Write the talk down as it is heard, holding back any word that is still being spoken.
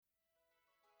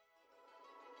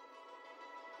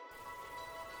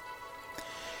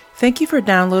Thank you for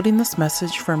downloading this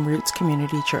message from Roots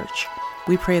Community Church.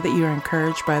 We pray that you are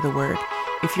encouraged by the word.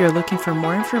 If you are looking for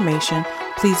more information,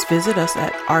 please visit us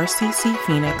at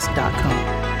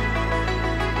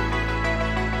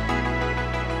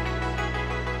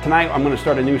rccphoenix.com. Tonight I'm going to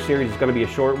start a new series. It's going to be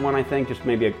a short one, I think, just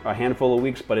maybe a handful of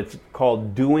weeks, but it's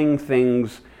called Doing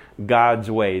Things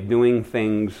God's Way. Doing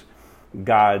Things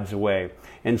God's Way.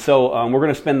 And so we're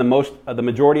going to spend the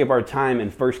majority of our time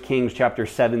in 1 Kings chapter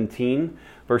 17,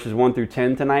 verses 1 through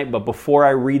 10 tonight. But before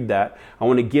I read that, I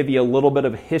want to give you a little bit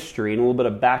of history and a little bit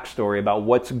of backstory about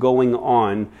what's going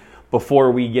on before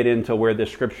we get into where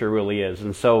this scripture really is.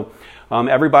 And so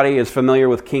everybody is familiar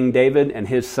with King David and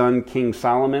his son King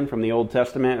Solomon from the Old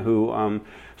Testament, who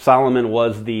Solomon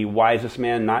was the wisest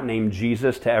man, not named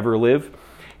Jesus, to ever live.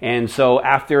 And so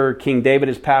after King David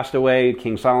has passed away,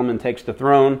 King Solomon takes the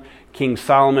throne. King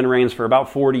Solomon reigns for about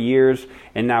 40 years,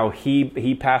 and now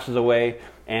he passes away,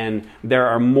 and there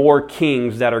are more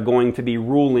kings that are going to be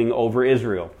ruling over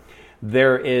Israel.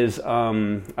 There is,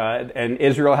 and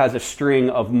Israel has a string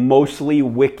of mostly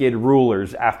wicked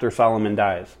rulers after Solomon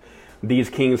dies. These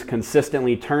kings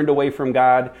consistently turned away from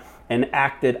God and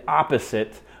acted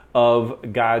opposite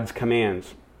of God's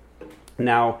commands.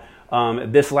 Now,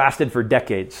 this lasted for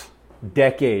decades.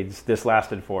 Decades this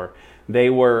lasted for. They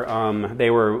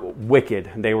were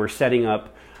wicked. They were setting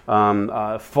up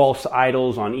false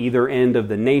idols on either end of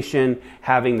the nation,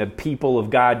 having the people of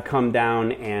God come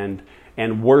down and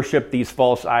worship these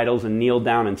false idols and kneel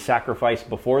down and sacrifice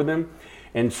before them.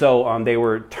 And so they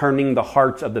were turning the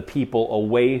hearts of the people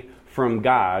away from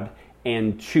God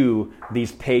and to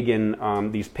these pagan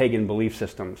belief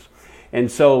systems.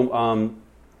 And so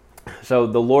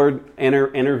the Lord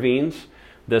intervenes.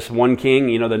 This one king,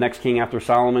 the next king after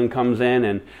Solomon comes in,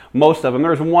 and most of them,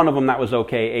 there's one of them that was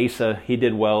okay, Asa, he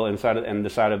did well inside the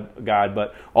sight of God,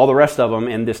 but all the rest of them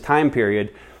in this time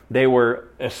period, they were,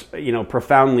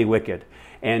 profoundly wicked.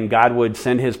 And God would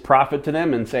send his prophet to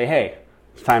them and say, hey,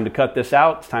 it's time to cut this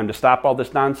out. It's time to stop all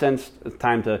this nonsense. It's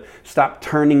time to stop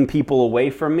turning people away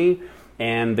from me.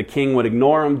 And the king would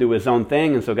ignore him, do his own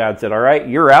thing. And so God said, all right,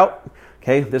 you're out.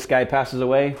 Okay, this guy passes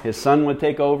away. His son would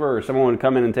take over, or someone would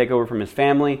come in and take over from his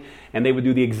family. And they would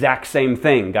do the exact same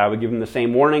thing. God would give them the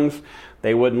same warnings.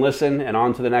 They wouldn't listen, and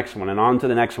on to the next one, and on to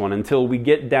the next one, until we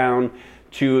get down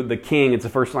to the king. It's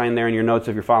the first line there in your notes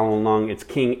if you're following along. It's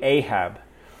King Ahab.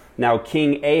 Now,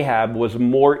 King Ahab was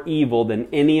more evil than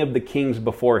any of the kings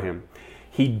before him.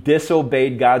 He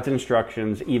disobeyed God's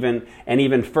instructions, even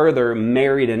further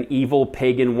married an evil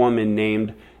pagan woman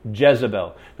named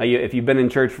Jezebel. Now, if you've been in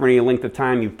church for any length of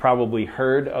time, you've probably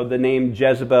heard of the name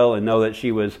Jezebel and know that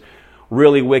she was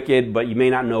really wicked, but you may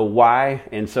not know why.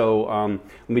 And so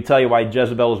let me tell you why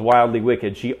Jezebel was wildly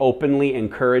wicked. She openly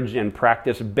encouraged and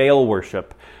practiced Baal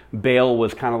worship. Baal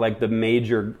was kind of like the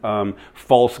major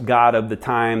false god of the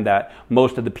time that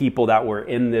most of the people that were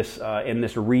in this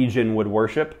region would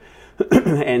worship.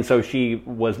 And so she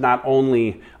was not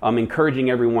only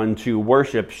encouraging everyone to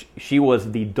worship, she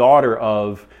was the daughter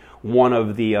of one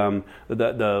of the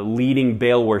leading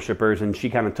Baal worshipers, and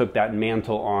she kind of took that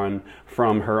mantle on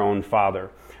from her own father.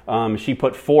 She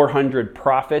put 400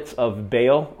 prophets of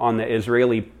Baal on the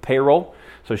Israeli payroll,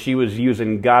 so she was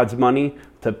using God's money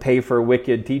to pay for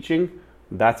wicked teaching.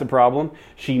 That's a problem.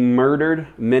 She murdered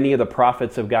many of the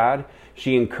prophets of God.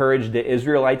 She encouraged the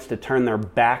Israelites to turn their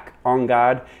back on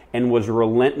God and was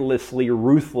relentlessly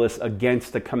ruthless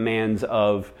against the commands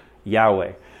of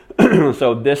Yahweh.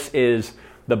 So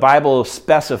the Bible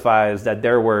specifies that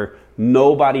there were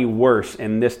nobody worse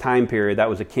in this time period that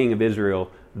was a king of Israel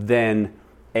than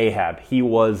Ahab. He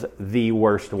was the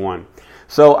worst one.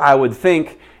 So I would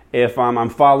think if I'm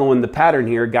following the pattern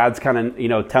here, God's kind of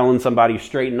telling somebody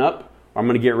straighten up. I'm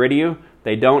going to get rid of you.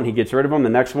 They don't. He gets rid of them. The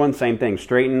next one, same thing.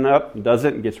 Straighten up. Does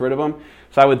it. Gets rid of them.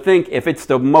 So I would think if it's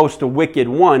the most wicked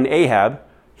one, Ahab,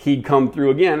 he'd come through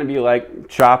again and be like,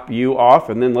 chop you off,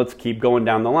 and then let's keep going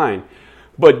down the line.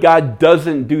 But God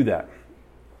doesn't do that.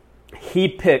 He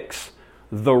picks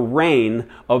the reign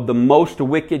of the most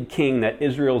wicked king that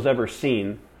Israel's ever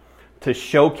seen to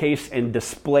showcase and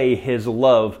display his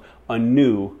love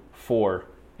anew for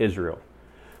Israel.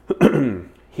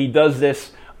 He does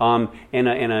this in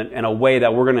a way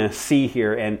that we're going to see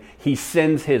here, and he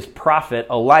sends his prophet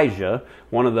Elijah,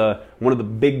 one of the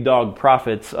big dog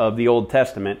prophets of the Old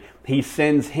Testament. He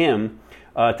sends him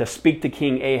to speak to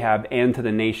King Ahab and to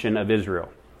the nation of Israel.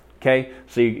 Okay,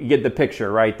 so you get the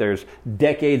picture, right? There's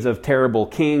decades of terrible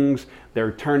kings.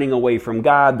 They're turning away from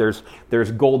God.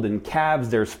 There's golden calves.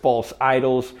 There's false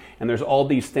idols, and there's all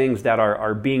these things that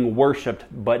are being worshipped,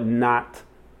 but not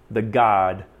the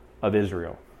God of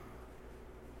Israel.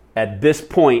 At this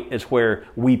point is where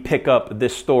we pick up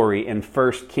this story in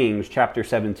 1 Kings chapter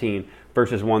 17,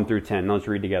 verses 1 through 10. Now let's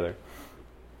read together.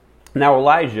 Now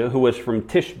Elijah, who was from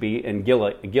Tishbe in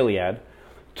Gilead,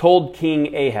 told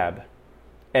King Ahab,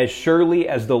 "As surely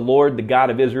as the Lord, the God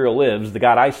of Israel lives, the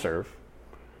God I serve,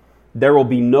 there will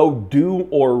be no dew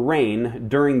or rain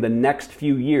during the next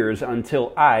few years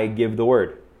until I give the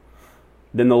word."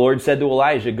 Then the Lord said to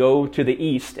Elijah, "Go to the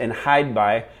east and hide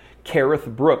by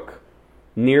Kerith Brook,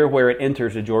 near where it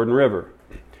enters the Jordan River.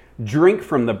 Drink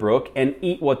from the brook and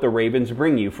eat what the ravens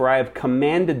bring you, for I have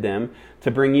commanded them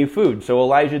to bring you food." So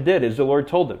Elijah did as the Lord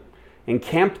told him, and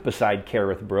camped beside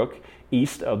Kerith Brook,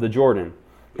 east of the Jordan.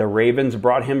 The ravens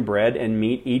brought him bread and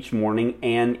meat each morning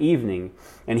and evening,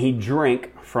 and he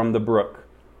drank from the brook.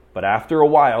 But after a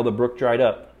while the brook dried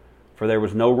up, for there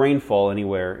was no rainfall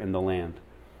anywhere in the land.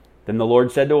 Then the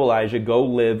Lord said to Elijah, "Go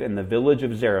live in the village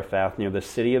of Zarephath near the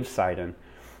city of Sidon,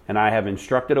 and I have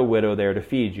instructed a widow there to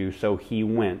feed you." So he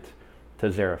went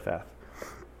to Zarephath.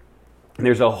 And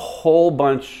there's a whole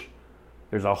bunch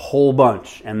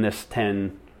in this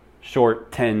 10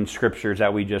 scriptures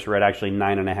that we just read, actually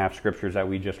 9.5 scriptures that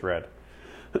we just read.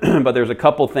 But there's a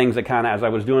couple things that kind of, as I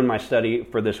was doing my study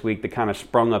for this week, that kind of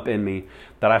sprung up in me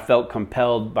that I felt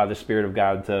compelled by the Spirit of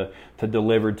God to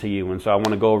deliver to you. And so I want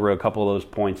to go over a couple of those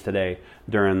points today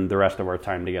during the rest of our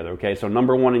time together. Okay, so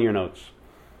number one in your notes.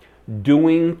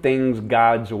 Doing things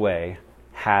God's way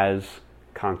has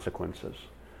consequences.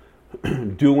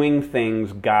 Doing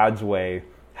things God's way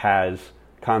has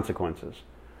consequences.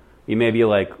 You may be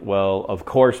like, "Well, of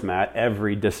course, Matt,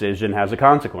 every decision has a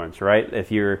consequence, right?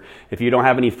 If you don't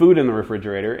have any food in the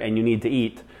refrigerator and you need to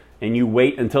eat and you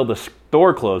wait until the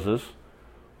store closes,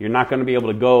 you're not going to be able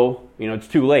to go, it's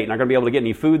too late. You're not going to be able to get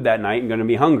any food that night. You're going to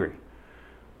be hungry."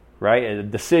 Right? A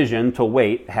decision to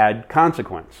wait had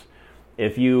consequence.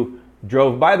 If you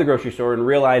drove by the grocery store and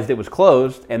realized it was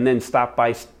closed and then stopped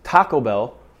by Taco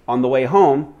Bell on the way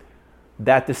home,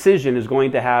 that decision is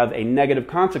going to have a negative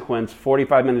consequence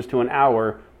 45 minutes to an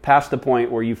hour past the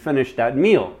point where you finished that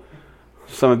meal.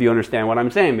 Some of you understand what I'm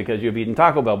saying because you've eaten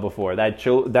Taco Bell before. That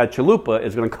chalupa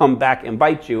is going to come back and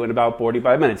bite you in about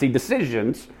 45 minutes. See,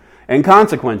 decisions and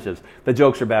consequences. The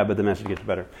jokes are bad, but the message gets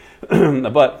better.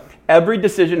 But every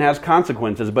decision has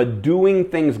consequences, but doing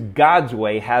things God's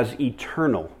way has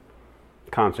eternal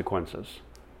consequences.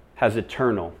 Has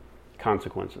eternal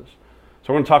consequences.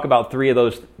 So we're going to talk about three of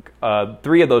those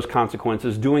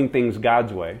consequences, doing things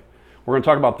God's way. We're going to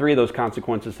talk about three of those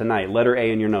consequences tonight. Letter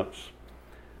A in your notes.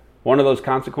 One of those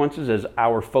consequences is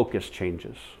our focus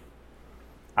changes.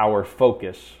 Our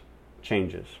focus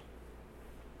changes.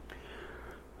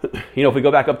 If we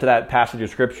go back up to that passage of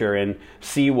Scripture and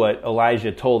see what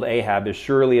Elijah told Ahab, "As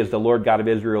surely as the Lord God of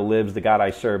Israel lives, the God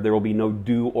I serve, there will be no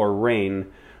dew or rain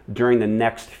during the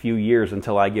next few years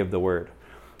until I give the word."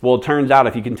 Well, it turns out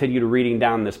if you continue reading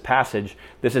down this passage,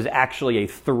 this is actually a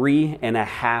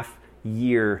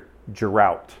 3.5-year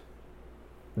drought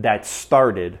that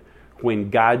started when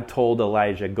God told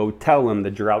Elijah, "Go tell him the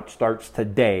drought starts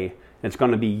today. It's going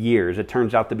to be years." It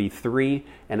turns out to be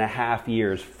 3.5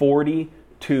 years,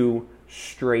 42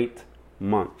 straight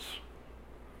months.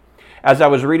 As I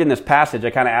was reading this passage, I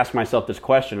kind of asked myself this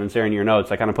question, and Sarah, in your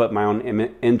notes, I kind of put my own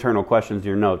internal questions in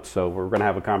your notes, so we're going to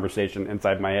have a conversation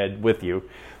inside my head with you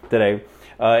today.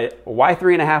 Why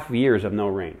 3.5 years of no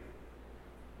rain?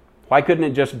 Why couldn't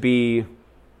it just be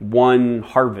one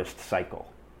harvest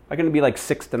cycle? Why couldn't it be like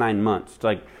 6 to 9 months? It's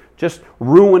like, just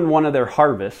ruin one of their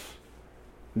harvests,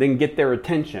 then get their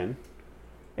attention,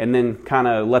 and then kind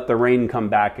of let the rain come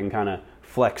back and kind of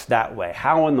flex that way.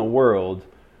 How in the world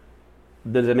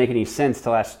does it make any sense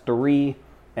to last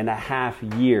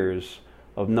 3.5 years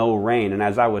of no rain? And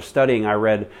as I was studying, I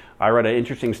read an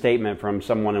interesting statement from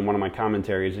someone in one of my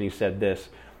commentaries, and he said this: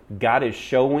 God is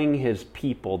showing his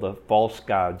people the false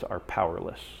gods are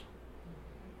powerless.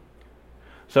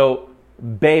 So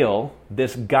Baal,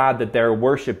 this god that they're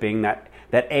worshiping, that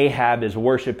Ahab is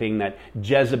worshiping, that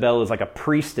Jezebel is like a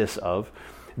priestess of,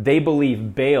 they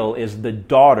believe Baal is the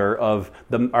daughter of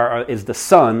is the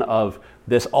son of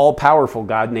this all-powerful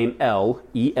God named El,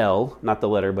 E-L, not the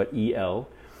letter, but E-L.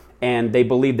 And they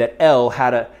believe that El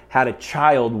had a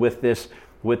child with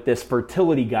this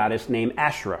fertility goddess named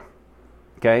Asherah.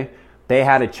 Okay? They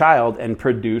had a child and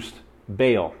produced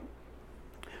Baal.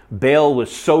 Baal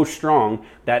was so strong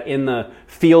that in the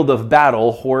field of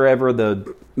battle, wherever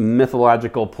the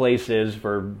mythological place is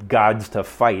for gods to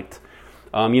fight,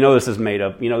 this is made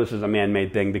up. This is a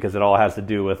man-made thing because it all has to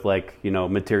do with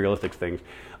materialistic things.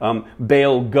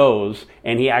 Baal goes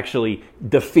and he actually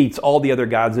defeats all the other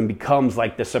gods and becomes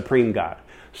like the supreme god.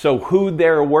 So who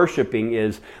they're worshiping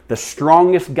is the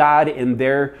strongest god in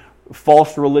their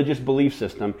false religious belief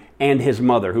system and his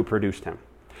mother who produced him.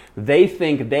 They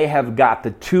think they have got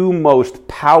the two most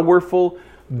powerful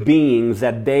beings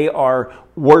that they are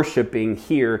worshiping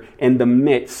here in the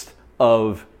midst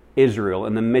of Israel,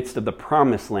 in the midst of the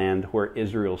promised land where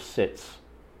Israel sits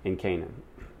in Canaan.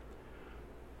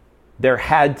 There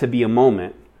had to be a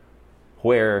moment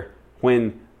where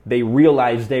when they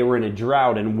realized they were in a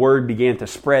drought and word began to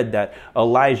spread that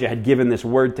Elijah had given this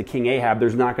word to King Ahab,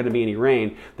 there's not going to be any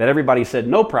rain, that everybody said,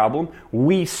 no problem,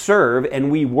 we serve and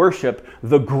we worship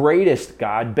the greatest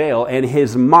god, Baal, and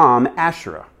his mom,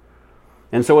 Asherah.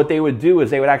 And so what they would do is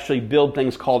they would actually build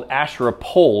things called Asherah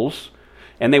poles,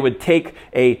 and they would take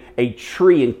a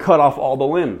tree and cut off all the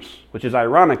limbs, which is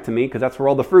ironic to me because that's where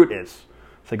all the fruit is.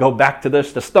 So they go back to the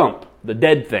stump, the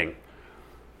dead thing.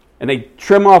 And they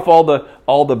trim off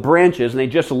all the branches, and they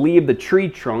just leave the tree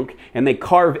trunk, and they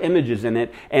carve images in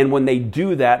it. And when they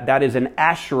do that, that is an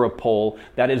Asherah pole.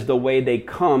 That is the way they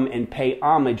come and pay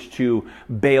homage to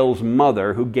Baal's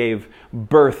mother, who gave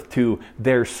birth to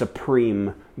their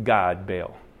supreme god,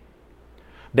 Baal.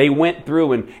 They went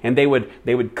through and they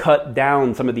would cut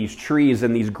down some of these trees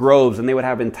and these groves, and they would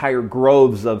have entire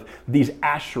groves of these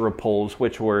Asherah poles,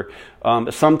 which were,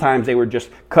 sometimes they would just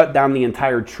cut down the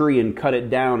entire tree and cut it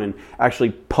down and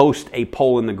actually post a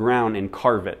pole in the ground and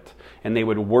carve it. And they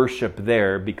would worship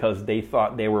there because they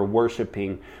thought they were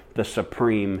worshiping the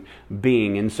supreme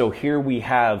being. And so here we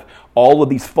have all of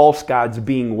these false gods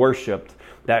being worshipped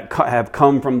that have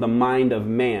come from the mind of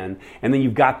man. And then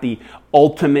you've got the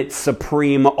ultimate,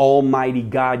 supreme, almighty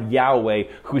God, Yahweh,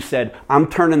 who said, I'm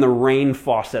turning the rain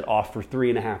faucet off for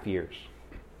 3.5 years.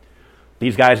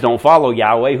 These guys don't follow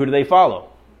Yahweh. Who do they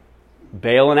follow?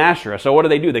 Baal and Asherah. So what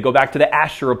do? They go back to the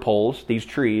Asherah poles, these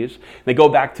trees. They go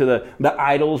back to the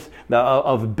idols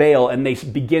of Baal, and they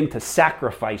begin to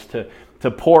sacrifice,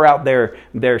 to pour out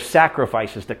their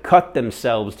sacrifices, to cut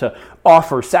themselves, to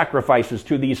offer sacrifices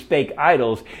to these fake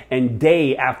idols. And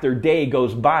day after day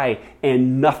goes by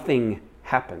and nothing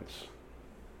happens.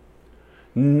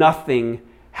 Nothing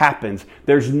happens.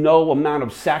 There's no amount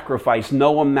of sacrifice,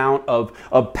 no amount of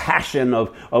passion,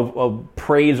 of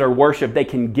praise or worship they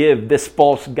can give this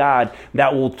false god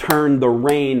that will turn the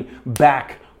rain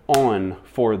back on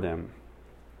for them.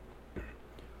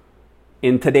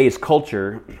 In today's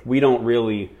culture, we don't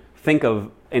really think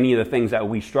of any of the things that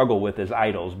we struggle with as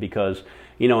idols because,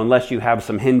 unless you have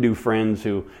some Hindu friends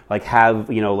who have,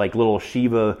 little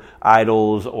Shiva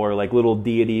idols or little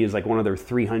deities, like one of their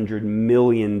 300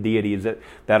 million deities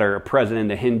that are present in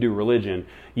the Hindu religion,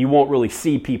 you won't really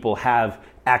see people have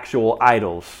actual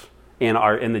idols in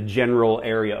the general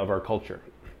area of our culture.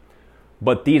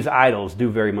 But these idols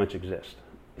do very much exist.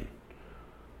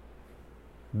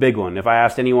 Big one. If I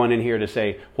asked anyone in here to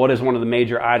say, what is one of the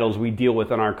major idols we deal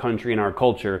with in our country and our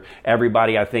culture,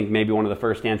 everybody, I think maybe one of the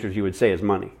first answers you would say is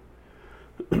money.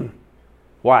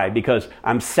 Why? Because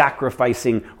I'm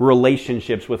sacrificing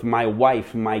relationships with my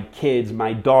wife, my kids,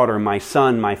 my daughter, my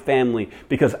son, my family,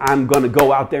 because I'm going to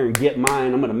go out there and get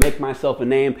mine. I'm going to make myself a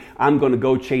name. I'm going to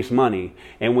go chase money.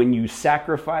 And when you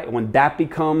sacrifice, when that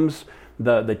becomes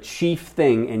the chief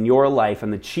thing in your life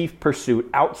and the chief pursuit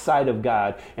outside of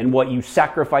God and what you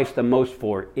sacrifice the most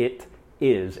for, it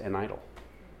is an idol.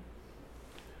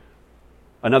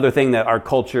 Another thing that our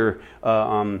culture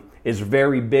is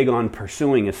very big on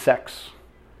pursuing is sex.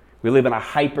 We live in a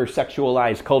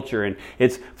hyper-sexualized culture, and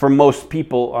it's for most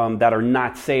people that are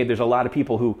not saved. There's a lot of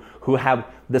people who have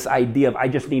this idea of, I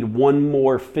just need one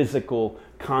more physical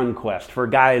conquest. For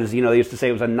guys, they used to say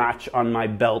it was a notch on my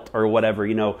belt or whatever,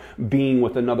 being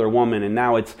with another woman. And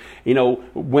now it's,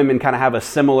 women kind of have a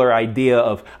similar idea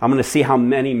of, I'm going to see how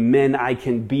many men I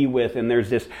can be with. And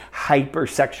there's this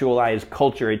hyper-sexualized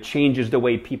culture. It changes the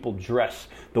way people dress,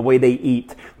 the way they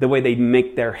eat, the way they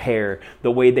make their hair, the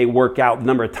way they work out, the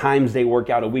number of times they work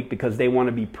out a week because they want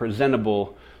to be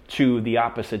presentable to the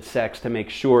opposite sex to make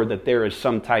sure that there is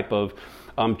some type of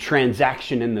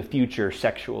transaction in the future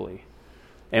sexually.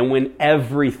 And when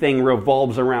everything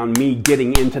revolves around me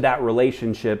getting into that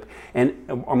relationship and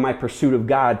my pursuit of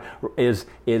God is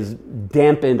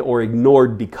dampened or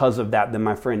ignored because of that, then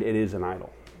my friend, it is an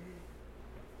idol.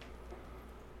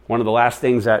 One of the last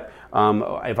things that,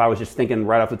 if I was just thinking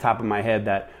right off the top of my head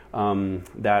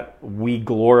that we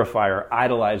glorify or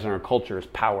idolize in our culture is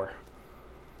power,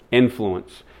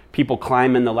 influence. People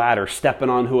climbing the ladder, stepping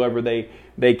on whoever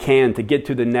they can to get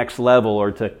to the next level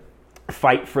or to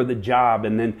fight for the job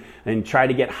and try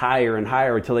to get higher and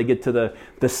higher until they get to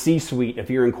the C-suite if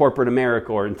you're in corporate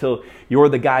America, or until you're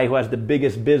the guy who has the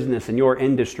biggest business in your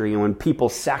industry. And when people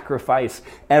sacrifice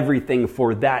everything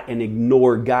for that and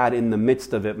ignore God in the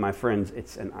midst of it, my friends,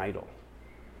 it's an idol.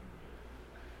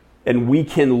 And we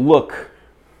can look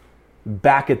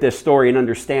back at this story and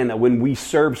understand that when we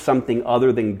serve something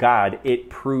other than God, it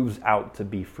proves out to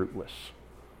be fruitless.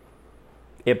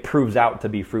 It proves out to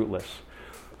be fruitless.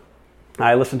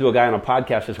 I listened to a guy on a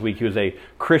podcast this week. He was a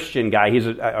Christian guy. He's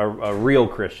a real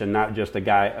Christian, not just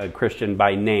a Christian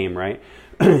by name, right?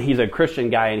 He's a Christian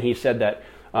guy, and he said that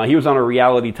he was on a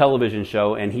reality television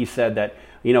show, and he said that,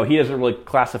 he doesn't really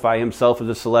classify himself as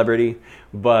a celebrity,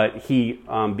 but he,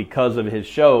 because of his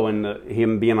show and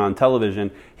him being on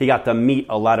television, he got to meet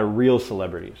a lot of real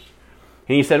celebrities.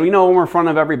 And he said, when we're in front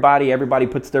of everybody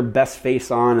puts their best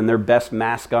face on and their best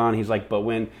mask on. He's like, but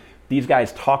when these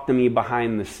guys talk to me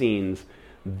behind the scenes,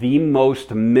 the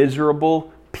most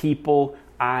miserable people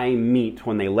I meet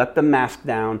when they let the mask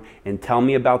down and tell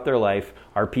me about their life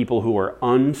are people who are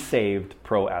unsaved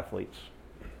pro athletes.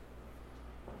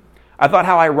 I thought,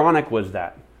 how ironic was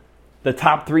that? The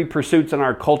top 3 pursuits in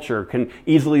our culture can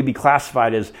easily be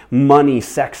classified as money,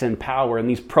 sex, and power. And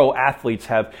these pro athletes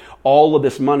have all of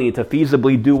this money to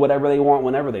feasibly do whatever they want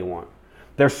whenever they want.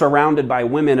 They're surrounded by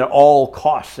women at all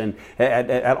costs and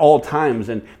at all times,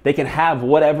 and they can have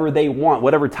whatever they want,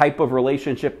 whatever type of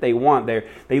relationship they want.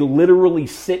 They literally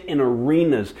sit in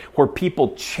arenas where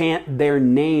people chant their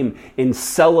name and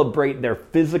celebrate their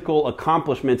physical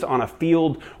accomplishments on a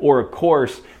field or a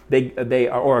course.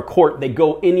 Or a court. They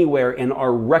go anywhere and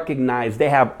are recognized. They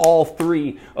have all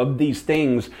 3 of these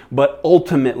things, but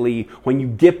ultimately, when you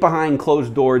get behind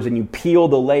closed doors and you peel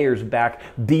the layers back,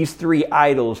 these 3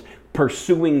 idols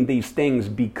pursuing these things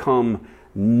become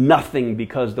nothing,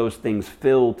 because those things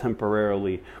fill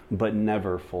temporarily but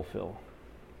never fulfill.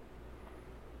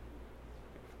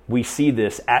 We see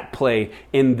this at play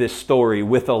in this story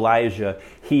with Elijah.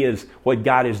 What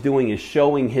God is doing is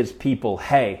showing his people,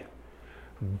 hey,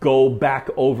 go back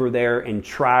over there and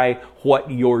try what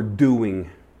you're doing.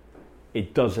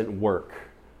 It doesn't work.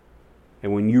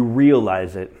 And when you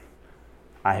realize it,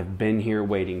 I have been here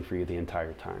waiting for you the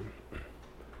entire time.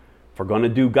 If we're going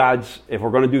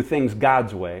to do things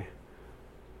God's way,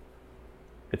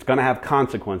 it's going to have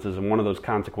consequences, and one of those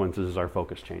consequences is our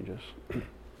focus changes.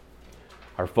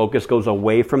 Our focus goes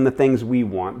away from the things we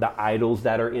want, the idols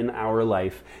that are in our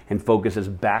life, and focuses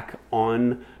back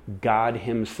on God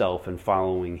himself and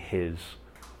following his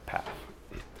path.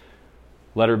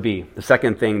 Letter B, a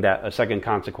second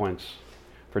consequence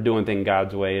for doing things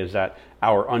God's way is that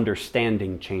our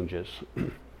understanding changes.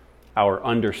 Our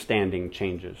understanding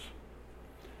changes.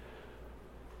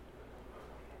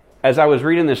 As I was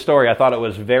reading this story, I thought it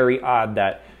was very odd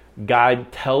that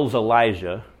God tells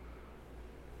Elijah,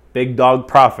 big dog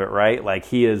prophet, right? Like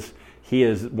he is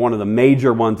one of the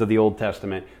major ones of the Old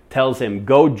Testament, tells him,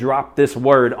 go drop this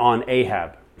word on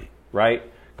Ahab, right?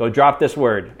 Go drop this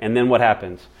word. And then what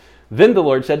happens? Then the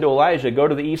Lord said to Elijah, go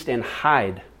to the east and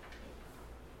hide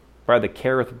by the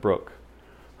Kerith brook.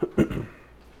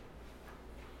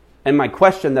 And my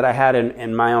question that I had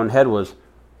in my own head was,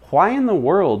 why in the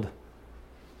world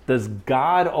does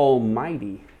God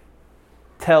Almighty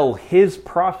tell his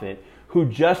prophet, who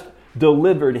just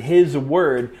delivered his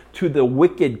word to the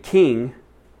wicked king,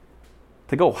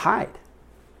 to go hide?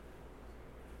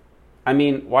 I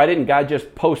mean, why didn't God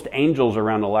just post angels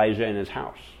around Elijah in his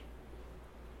house?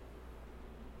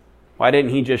 Why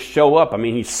didn't he just show up? I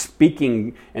mean, he's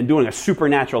speaking and doing a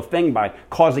supernatural thing by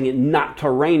causing it not to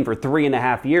rain for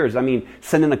 3.5 years. I mean,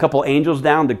 sending a couple angels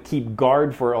down to keep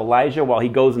guard for Elijah while he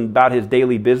goes about his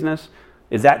daily business.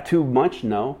 Is that too much?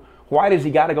 No. Why does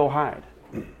he got to go hide?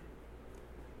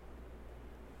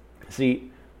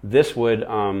 See, this would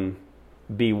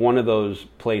be one of those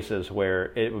places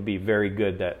where it would be very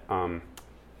good that I'm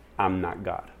not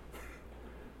God.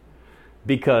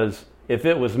 Because if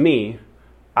it was me,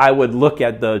 I would look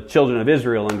at the children of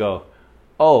Israel and go,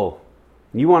 oh,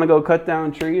 you want to go cut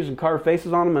down trees and carve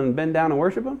faces on them and bend down and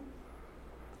worship them?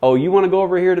 Oh, you want to go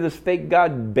over here to this fake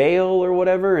god Baal or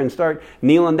whatever and start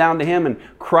kneeling down to him and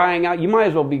crying out? You might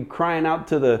as well be crying out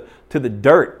to the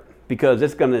dirt, because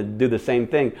it's going to do the same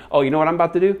thing. Oh, you know what I'm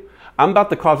about to do? I'm about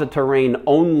to cause it to rain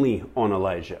only on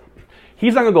Elijah.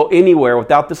 He's not going to go anywhere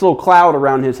without this little cloud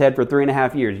around his head for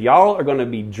 3.5 years. Y'all are going to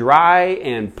be dry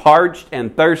and parched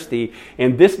and thirsty,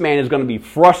 and this man is going to be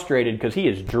frustrated because he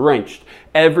is drenched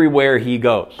everywhere he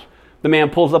goes. The man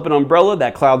pulls up an umbrella,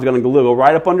 that cloud's going to go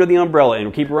right up under the umbrella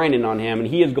and keep raining on him, and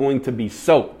he is going to be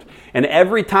soaked. And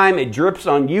every time it drips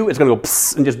on you, it's going to go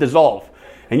psst and just dissolve.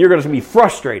 And you're going to be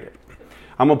frustrated.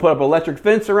 I'm going to put up an electric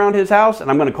fence around his house,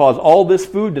 and I'm going to cause all this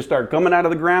food to start coming out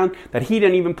of the ground that he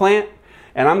didn't even plant.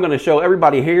 And I'm going to show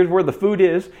everybody, here's where the food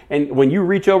is. And when you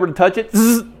reach over to touch it,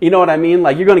 you know what I mean?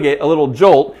 Like, you're going to get a little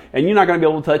jolt, and you're not going to be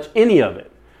able to touch any of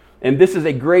it. And this is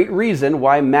a great reason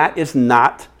why Matt is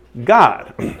not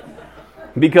God.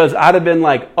 Because I'd have been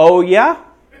like, oh yeah?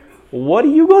 What are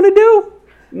you going to do?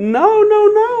 No.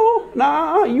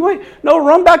 Nah, you ain't. No,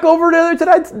 run back over to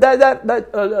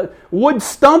that wood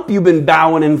stump you've been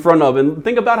bowing in front of and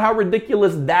think about how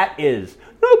ridiculous that is.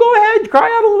 No, go ahead, cry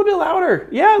out a little bit louder.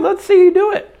 Yeah, let's see you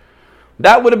do it.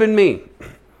 That would have been me.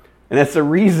 And that's a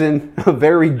reason, a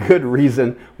very good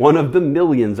reason, one of the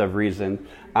millions of reasons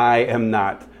I am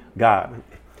not God.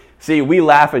 See, we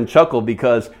laugh and chuckle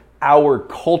because our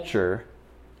culture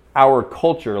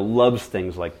loves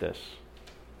things like this.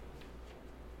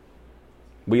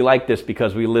 We like this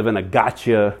because we live in a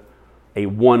gotcha, a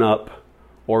one-up,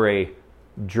 or a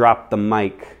drop the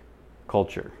mic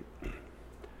culture.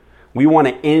 We want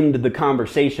to end the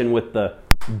conversation with the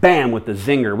bam, with the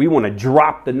zinger. We want to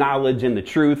drop the knowledge and the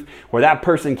truth where that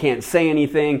person can't say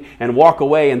anything and walk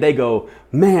away and they go,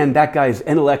 man, that guy's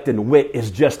intellect and wit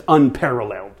is just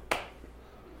unparalleled.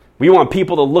 We want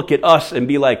people to look at us and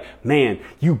be like, man,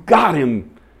 you got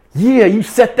him. Yeah, you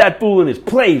set that fool in his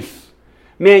place.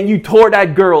 Man, you tore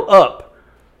that girl up.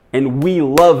 And we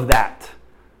love that.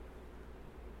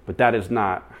 But that is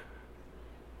not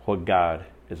what God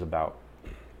is about.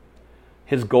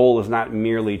 His goal is not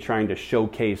merely trying to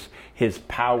showcase his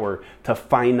power to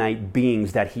finite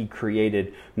beings that he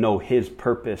created. No, his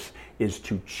purpose is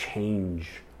to change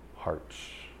hearts.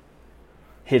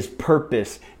 His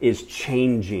purpose is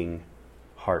changing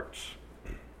hearts.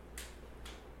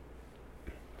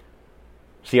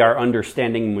 See, our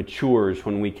understanding matures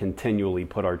when we continually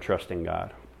put our trust in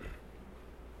God.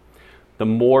 The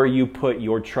more you put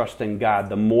your trust in God,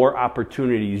 the more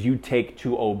opportunities you take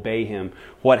to obey him.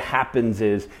 What happens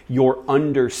is your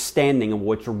understanding of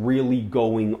what's really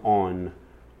going on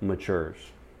matures.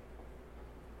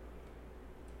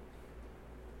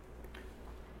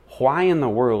 Why in the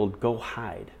world go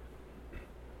hide?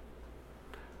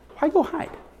 Why go hide?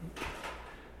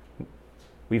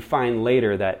 We find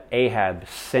later that Ahab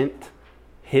sent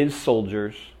his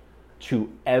soldiers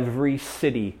to every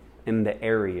city in the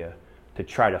area to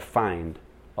try to find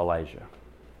Elijah.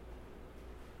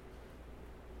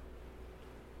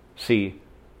 See,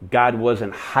 God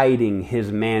wasn't hiding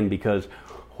his man because,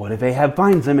 what if Ahab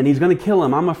finds him and he's going to kill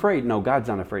him? I'm afraid. No, God's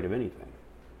not afraid of anything.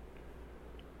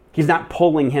 He's not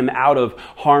pulling him out of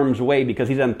harm's way because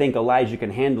he doesn't think Elijah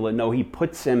can handle it. No, he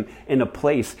puts him in a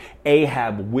place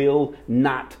Ahab will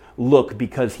not look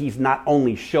because he's not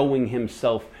only showing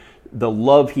himself the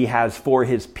love he has for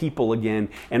his people again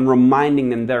and reminding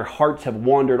them their hearts have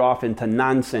wandered off into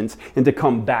nonsense and to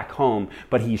come back home.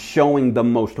 But he's showing the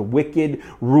most wicked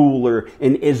ruler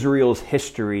in Israel's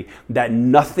history that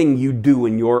nothing you do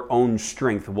in your own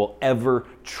strength will ever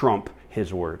trump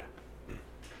his word.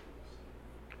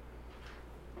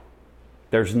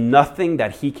 There's nothing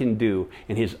that he can do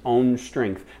in his own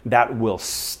strength that will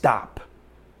stop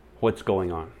what's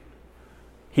going on.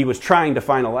 He was trying to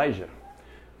find Elijah.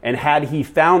 And had he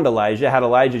found Elijah, had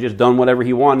Elijah just done whatever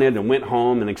he wanted and went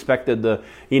home and expected the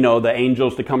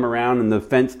angels to come around and the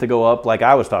fence to go up like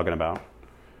I was talking about,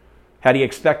 had he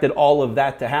expected all of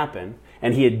that to happen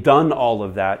and he had done all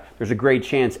of that, there's a great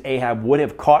chance Ahab would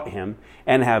have caught him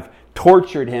and have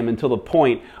tortured him until the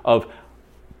point of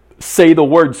say the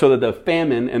word so that the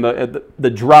famine and the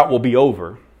drought will be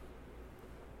over.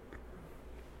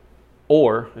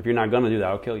 Or, if you're not going to do that,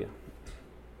 I'll kill you.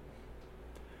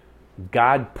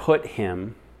 God put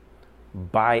him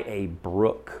by a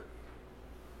brook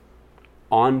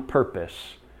on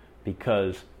purpose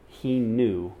because he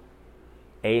knew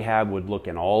Ahab would look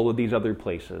in all of these other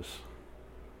places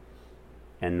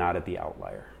and not at the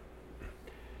outlier.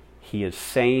 He is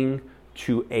saying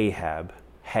to Ahab,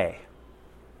 hey,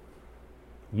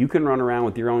 you can run around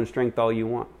with your own strength all you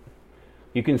want.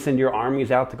 You can send your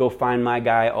armies out to go find my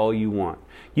guy all you want.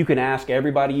 You can ask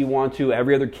everybody you want to,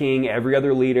 every other king, every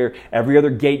other leader, every other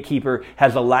gatekeeper,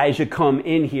 has Elijah come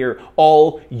in here,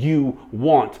 all you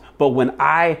want. But when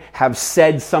I have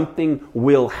said something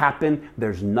will happen,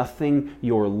 there's nothing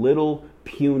your little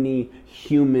puny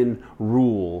human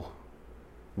rule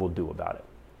will do about it.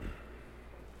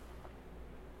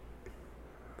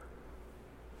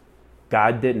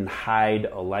 God didn't hide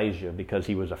Elijah because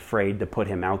he was afraid to put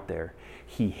him out there.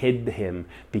 He hid him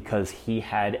because he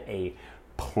had a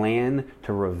plan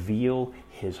to reveal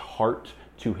his heart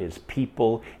to his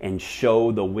people and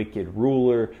show the wicked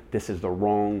ruler this is the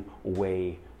wrong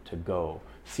way to go.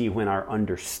 See, when our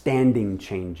understanding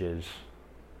changes,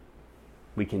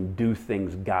 We can do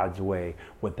things God's way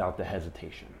without the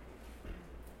hesitation.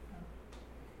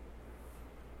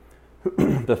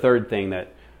 The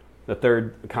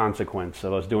third consequence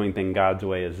of us doing things God's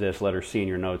way is this, letter C in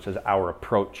your notes, is our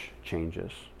approach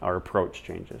changes. Our approach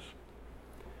changes.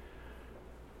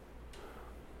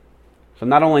 So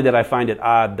not only did I find it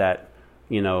odd that,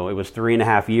 it was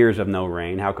 3.5 years of no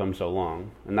rain, how come so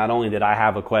long? And not only did I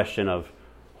have a question of,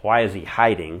 why is he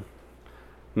hiding?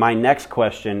 My next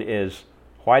question is,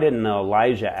 why didn't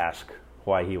Elijah ask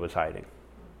why he was hiding?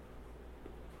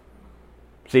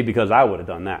 See, because I would have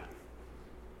done that.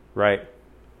 Right?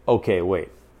 Okay, wait.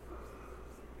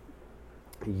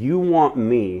 You want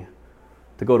me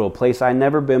to go to a place I've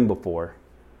never been before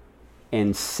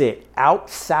and sit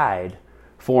outside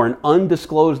for an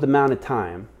undisclosed amount of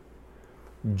time,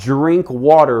 drink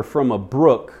water from a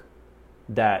brook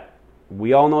that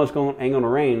we all know ain't going to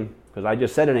rain, because I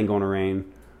just said it ain't going to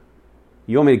rain.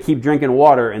 You want me to keep drinking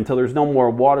water until there's no more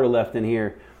water left in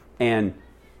here, and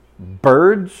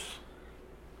birds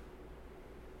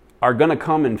are going to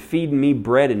come and feed me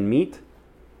bread and meat,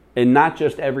 and not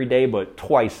just every day, but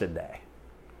twice a day.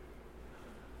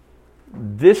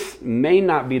 This may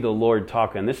not be the Lord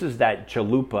talking. This is that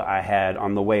chalupa I had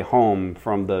on the way home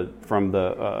from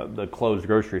the closed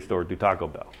grocery store to Taco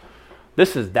Bell.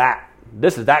 This is that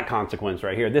consequence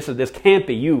right here. This can't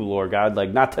be you, Lord God.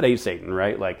 Like, not today, Satan,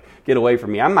 right? Like, get away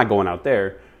from me. I'm not going out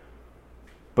there.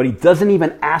 But he doesn't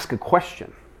even ask a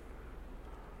question.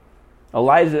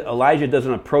 Elijah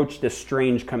doesn't approach this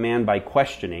strange command by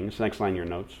questioning. It's the next line in your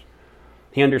notes.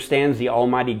 He understands the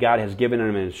Almighty God has given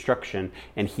him an instruction,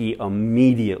 and he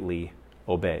immediately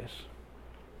obeys.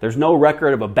 There's no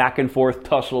record of a back and forth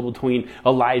tussle between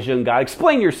Elijah and God.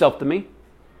 Explain yourself to me.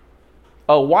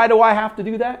 Oh, why do I have to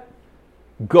do that?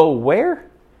 Go where?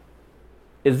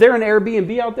 Is there an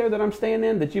Airbnb out there that I'm staying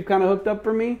in that you've kind of hooked up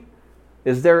for me?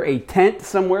 Is there a tent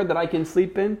somewhere that I can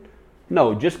sleep in?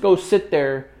 No, just go sit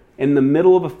there in the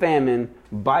middle of a famine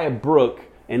by a brook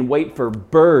and wait for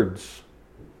birds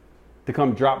to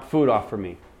come drop food off for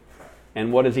me.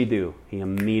 And what does he do? He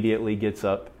immediately gets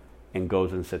up and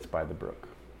goes and sits by the brook.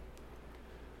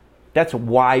 That's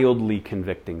wildly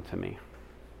convicting to me.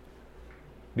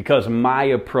 Because my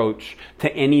approach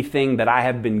to anything that I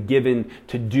have been given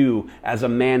to do as a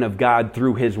man of God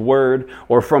through his word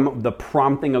or from the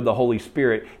prompting of the Holy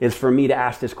Spirit is for me to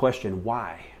ask this question,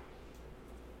 why?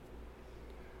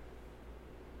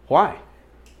 Why?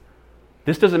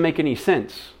 This doesn't make any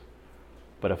sense.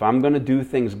 But if I'm going to do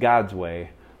things God's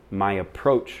way, my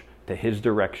approach to his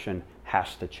direction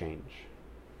has to change.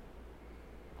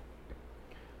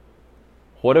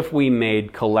 What if we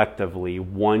made collectively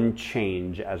one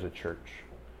change as a church?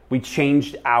 We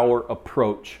changed our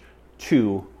approach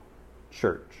to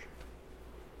church.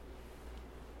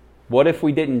 What if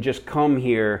we didn't just come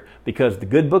here because the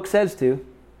good book says to,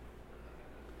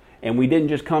 and we didn't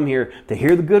just come here to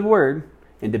hear the good word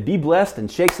and to be blessed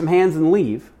and shake some hands and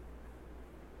leave?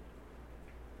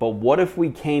 But what if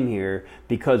we came here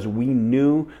because we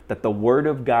knew that the Word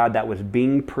of God that was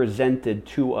being presented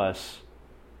to us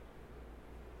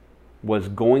was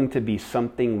going to be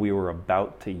something we were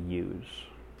about to use?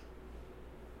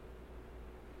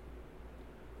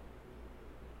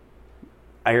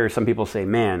 I hear some people say,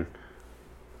 man,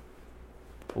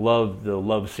 love the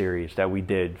love series that we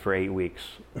did for 8 weeks.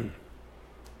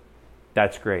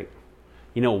 That's great.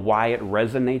 You know why it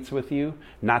resonates with you?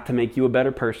 Not to make you a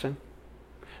better person.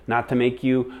 Not to make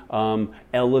you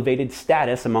elevated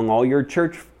status among all your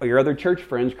other church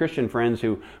friends, Christian friends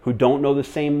who don't know the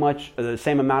same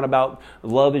amount about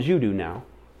love as you do now.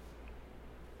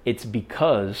 It's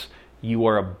because you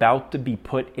are about to be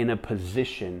put in a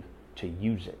position to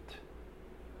use it.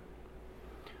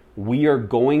 We are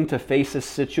going to face a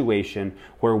situation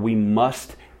where we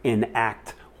must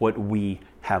enact what we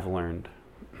have learned.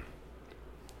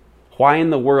 Why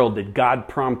in the world did God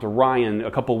prompt Ryan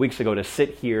a couple weeks ago to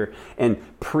sit here and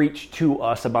preach to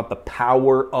us about the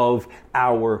power of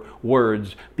our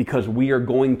words? Because we are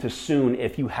going to soon,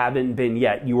 if you haven't been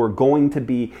yet, you are going to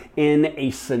be in a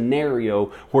scenario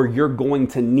where you're going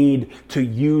to need to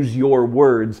use your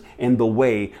words in the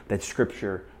way that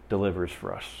Scripture delivers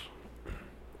for us.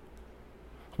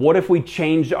 What if we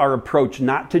changed our approach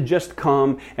not to just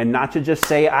come and not to just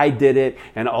say I did it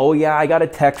and oh yeah, I got a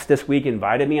text this week,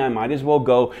 invited me, I might as well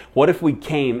go. What if we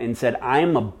came and said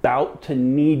I'm about to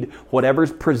need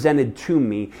whatever's presented to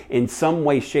me in some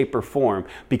way, shape, or form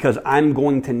because I'm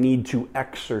going to need to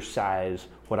exercise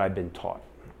what I've been taught?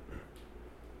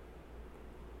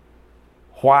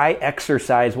 Why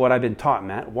exercise what I've been taught,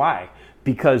 Matt? Why?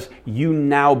 Because you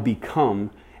now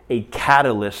become a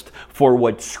catalyst for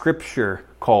what Scripture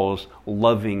calls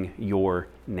loving your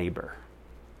neighbor.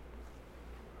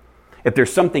 If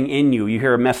there's something in you, you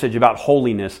hear a message about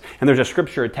holiness, and there's a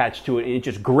scripture attached to it, and it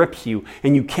just grips you,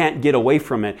 and you can't get away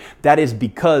from it, that is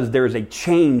because there is a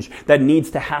change that needs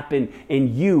to happen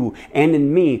in you and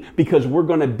in me, because we're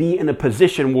going to be in a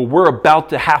position where we're about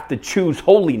to have to choose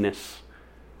holiness.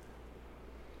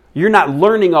 You're not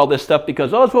learning all this stuff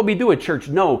because, it's what we do at church.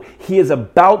 No, He is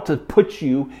about to put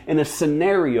you in a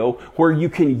scenario where you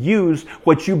can use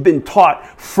what you've been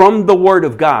taught from the Word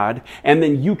of God, and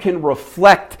then you can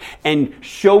reflect and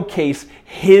showcase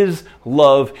His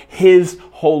love, His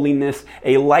holiness,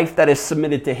 a life that is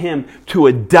submitted to Him, to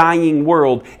a dying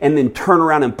world, and then turn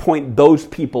around and point those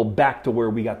people back to where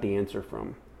we got the answer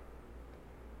from.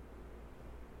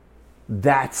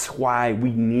 That's why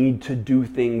we need to do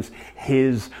things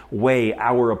His way.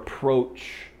 Our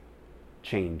approach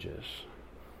changes.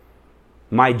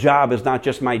 My job is not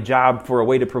just my job for a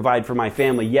way to provide for my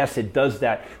family. Yes, it does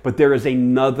that. But there is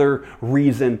another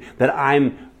reason that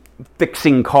I'm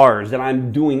fixing cars, that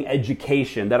I'm doing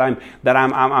education, that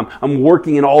I'm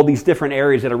working in all these different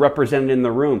areas that are represented in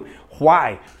the room.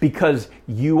 Why? Because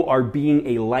you are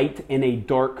being a light in a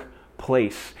dark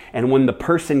place. And when the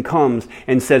person comes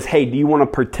and says, hey, do you want to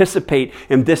participate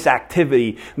in this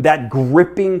activity? That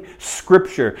gripping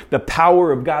scripture, the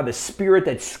power of God, the Spirit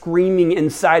that's screaming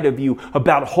inside of you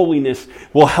about holiness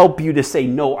will help you to say,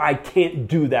 no, I can't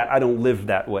do that. I don't live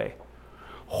that way.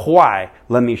 Why?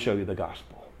 Let me show you the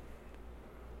gospel.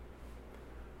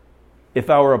 If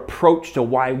our approach to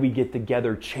why we get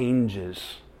together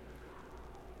changes,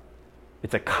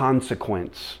 it's a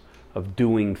consequence of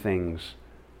doing things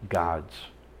God's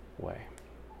way.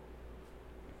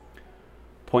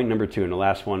 Point number 2, and the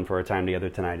last one for our time together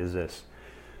tonight, is this.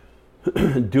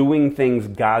 Doing things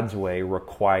God's way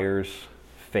requires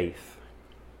faith.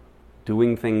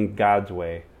 Doing things God's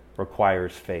way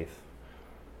requires faith.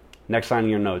 Next line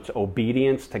in your notes.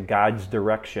 Obedience to God's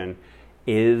direction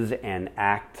is an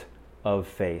act of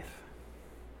faith.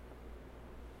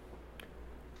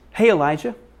 Hey,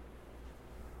 Elijah.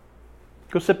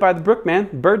 Go sit by the brook,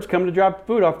 man. Birds come to drop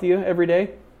food off to you every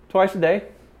day, twice a day.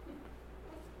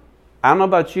 I don't know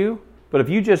about you, but if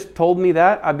you just told me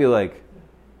that, I'd be like,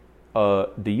 have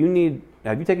you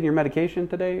taken your medication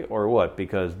today or what?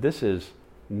 Because this is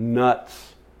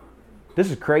nuts.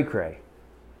 This is cray-cray,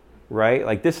 right?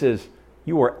 Like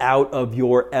you are out of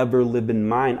your ever-living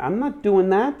mind. I'm not doing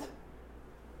that.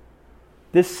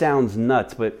 This sounds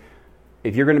nuts, but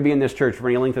if you're going to be in this church for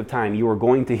any length of time, you are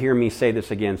going to hear me say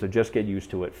this again, so just get used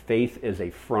to it. Faith is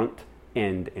a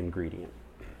front-end ingredient.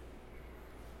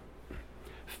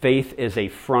 Faith is a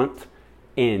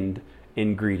front-end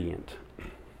ingredient.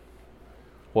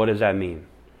 What does that mean?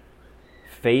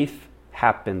 Faith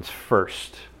happens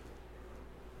first.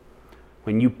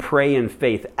 When you pray in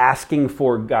faith, asking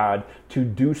for God to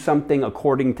do something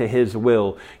according to His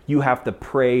will, you have to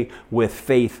pray with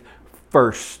faith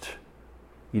first.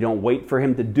 You don't wait for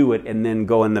Him to do it and then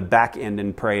go in the back end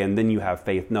and pray and then you have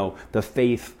faith. No, the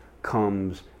faith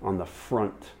comes on the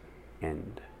front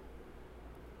end.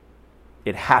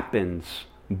 It happens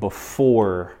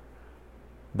before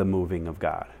the moving of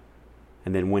God.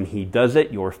 And then when He does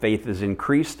it, your faith is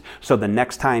increased. So the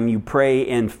next time you pray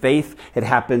in faith, it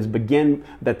happens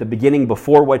at the beginning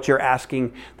before what you're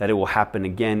asking, that it will happen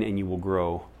again and you will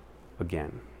grow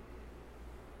again.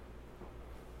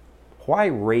 Why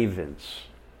ravens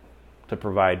to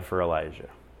provide for Elijah?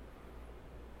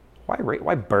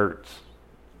 Why birds?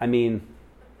 I mean,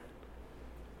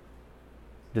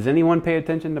 does anyone pay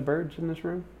attention to birds in this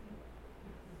room?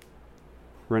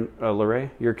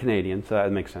 Lorraine, you're Canadian, so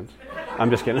that makes sense.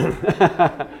 I'm just kidding.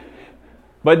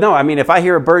 But no, I mean, if I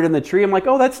hear a bird in the tree, I'm like,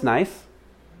 oh, that's nice.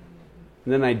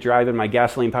 And then I drive in my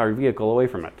gasoline-powered vehicle away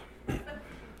from it.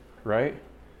 Right?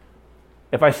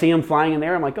 If I see them flying in the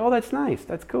air, I'm like, oh, that's nice.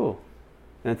 That's cool.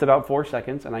 And it's about 4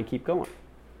 seconds, and I keep going.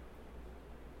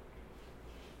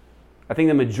 I think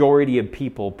the majority of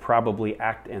people probably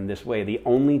act in this way. The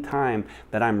only time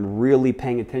that I'm really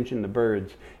paying attention to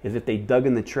birds is if they dug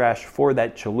in the trash for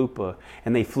that chalupa,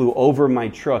 and they flew over my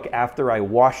truck after I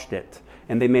washed it,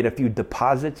 and they made a few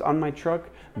deposits on my truck.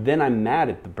 Then I'm mad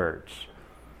at the birds.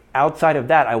 Outside of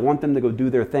that, I want them to go do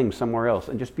their thing somewhere else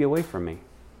and just be away from me.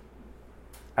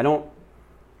 I know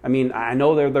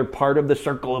they're part of the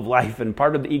circle of life and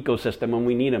part of the ecosystem when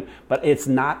we need them, but it's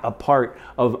not a part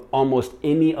of almost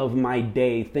any of my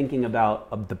day thinking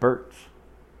about the birds.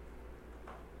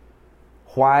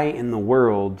 Why in the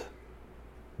world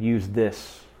use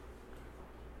this?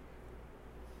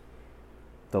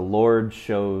 The Lord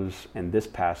shows in this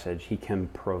passage He can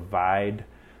provide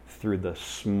through the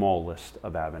smallest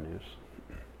of avenues.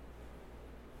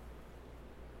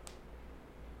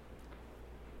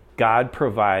 God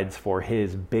provides for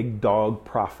his big dog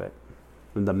prophet,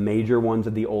 the major ones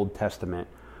of the Old Testament,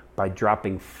 by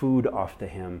dropping food off to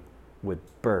him with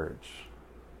birds.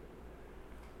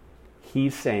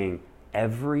 He's saying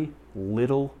every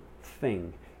little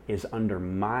thing is under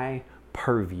my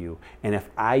purview. And if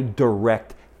I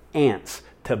direct ants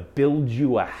to build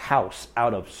you a house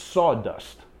out of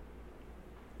sawdust,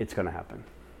 it's going to happen.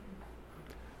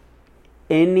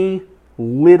 Any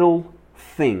little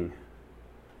thing,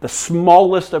 the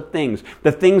smallest of things,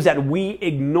 the things that we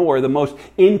ignore, the most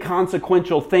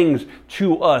inconsequential things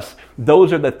to us,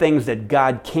 those are the things that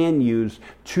God can use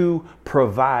to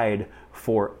provide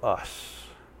for us.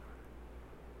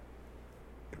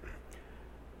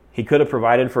 He could have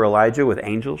provided for Elijah with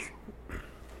angels.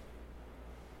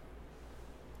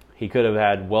 He could have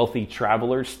had wealthy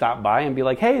travelers stop by and be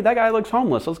like, hey, that guy looks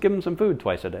homeless. Let's give him some food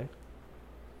twice a day.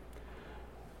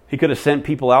 He could have sent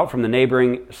people out from the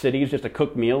neighboring cities just to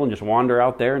cook meal and just wander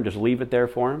out there and just leave it there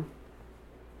for him.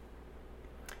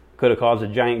 Could have caused a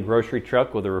giant grocery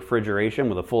truck with a refrigeration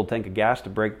with a full tank of gas to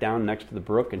break down next to the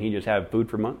brook and he just have food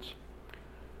for months.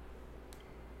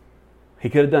 He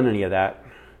could have done any of that.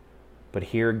 But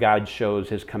here God shows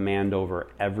his command over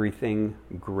everything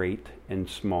great and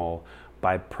small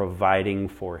by providing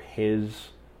for his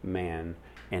man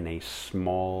in a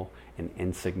small and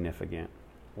insignificant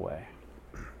way.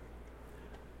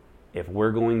 If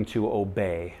we're going to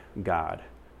obey God,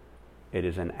 it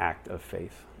is an act of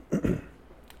faith. Let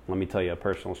me tell you a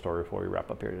personal story before we wrap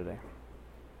up here today.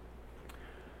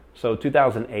 So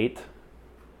 2008,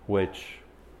 which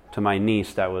to my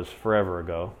niece, that was forever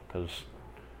ago, because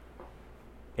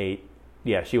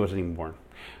she wasn't even born.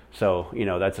 So,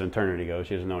 that's an eternity ago.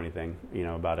 She doesn't know anything,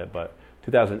 about it. But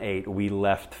 2008, we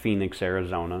left Phoenix,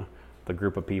 Arizona, the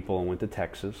group of people, and went to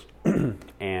Texas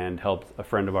and helped a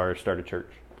friend of ours start a church.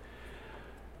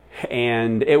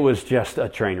 And it was just a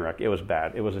train wreck. It was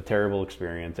bad. It was a terrible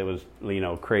experience. It was,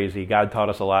 crazy. God taught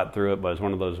us a lot through it, but it's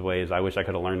one of those ways I wish I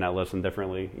could have learned that lesson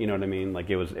differently. You know what I mean? Like,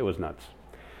 it was nuts.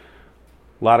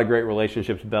 A lot of great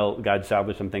relationships built. God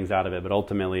salvaged some things out of it, but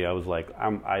ultimately I was like,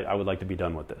 I would like to be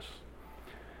done with this.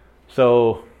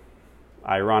 So,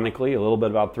 ironically, a little bit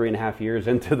about 3.5 years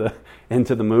into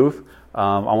the move,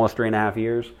 almost 3.5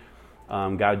 years,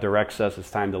 God directs us. It's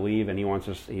time to leave, and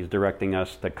He's directing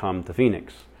us to come to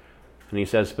Phoenix. And He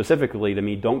says specifically to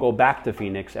me, don't go back to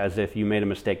Phoenix as if you made a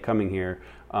mistake coming here.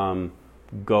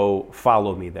 Go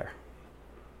follow me there.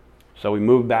 So we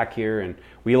moved back here, and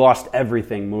we lost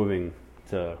everything moving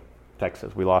to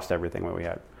Texas. We lost everything that we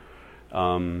had.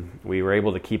 We were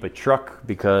able to keep a truck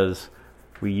because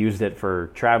we used it for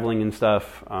traveling and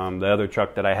stuff. The other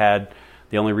truck that I had,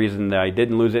 the only reason that I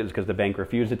didn't lose it is because the bank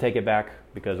refused to take it back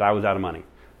because I was out of money.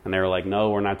 And they were like, no,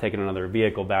 we're not taking another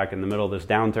vehicle back in the middle of this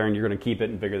downturn. You're going to keep it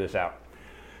and figure this out,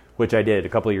 which I did a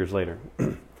couple of years later.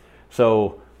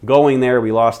 So going there,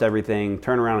 we lost everything.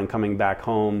 Turn around and coming back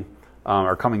home,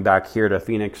 or coming back here to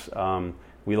Phoenix,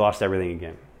 we lost everything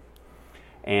again.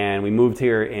 And we moved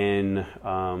here in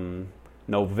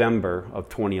November of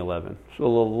 2011. So a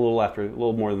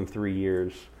little more than 3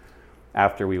 years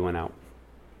after we went out.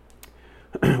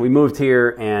 We moved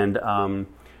here, and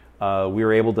we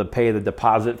were able to pay the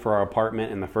deposit for our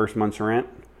apartment in the first month's rent.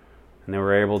 And then we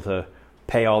were able to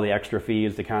pay all the extra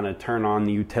fees to kind of turn on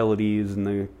the utilities and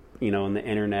the and the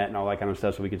internet and all that kind of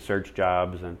stuff so we could search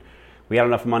jobs. And we had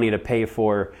enough money to pay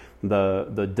for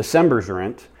the December's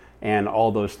rent and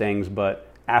all those things, but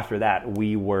after that,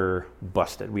 we were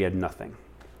busted. We had nothing.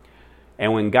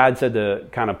 And when God said to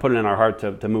kind of put it in our heart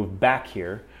to move back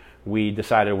here, we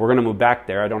decided we're going to move back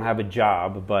there. I don't have a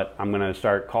job, but I'm going to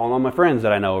start calling on my friends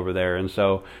that I know over there. And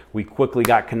so we quickly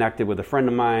got connected with a friend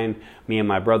of mine. Me and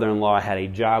my brother-in-law had a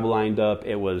job lined up.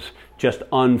 It was just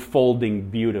unfolding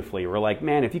beautifully. We're like,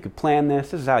 man, if you could plan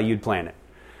this is how you'd plan it.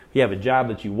 You have a job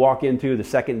that you walk into the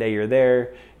second day you're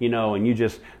there, and you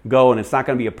just go, and it's not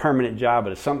going to be a permanent job,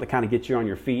 but it's something to kind of get you on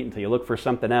your feet until you look for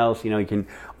something else. You can,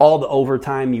 all the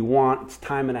overtime you want, it's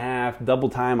time and a half, double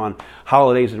time on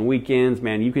holidays and weekends.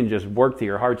 Man, you can just work to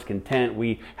your heart's content.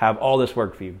 We have all this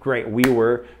work for you. Great. We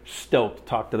were stoked.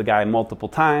 Talked to the guy multiple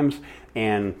times,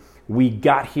 and we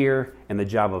got here, and the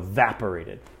job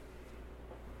evaporated.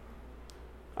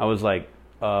 I was like,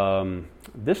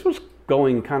 this was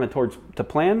going kind of to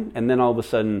plan, and then all of a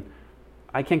sudden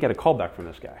I can't get a call back from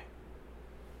this guy.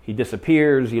 He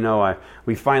disappears.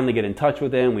 We finally get in touch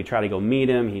with him. We try to go meet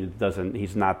him.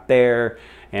 He's not there.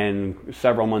 And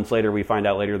several months later, we find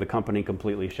out the company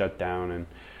completely shut down. And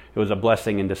it was a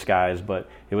blessing in disguise, but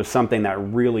it was something that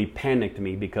really panicked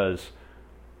me because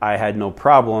I had no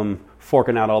problem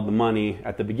forking out all the money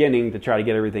at the beginning to try to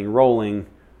get everything rolling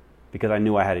because I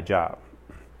knew I had a job.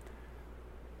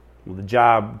 Well, the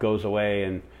job goes away,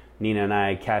 and Nina and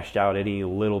I cashed out any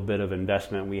little bit of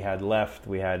investment we had left.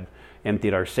 We had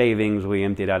emptied our savings. We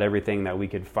emptied out everything that we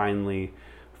could finally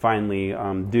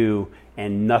do,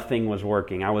 and nothing was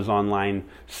working. I was online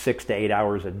 6 to 8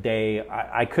 hours a day.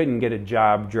 I couldn't get a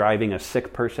job driving a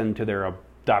sick person to their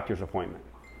doctor's appointment.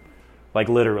 Like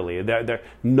literally,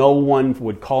 no one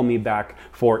would call me back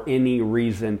for any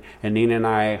reason. And Nina and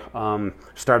I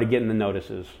started getting the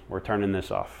notices. We're turning this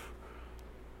off.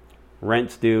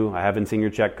 Rent's due. I haven't seen your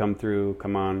check come through.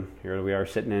 Come on, here we are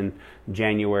sitting in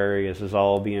January. This is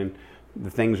all the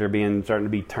things are starting to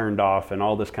be turned off and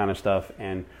all this kind of stuff.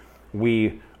 And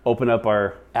we opened up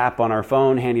our app on our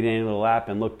phone, handy dandy little app,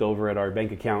 and looked over at our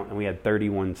bank account, and we had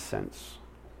 31 cents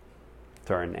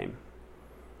to our name.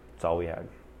 That's all we had.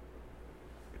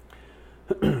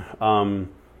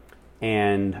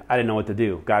 And I didn't know what to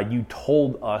do. God, you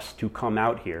told us to come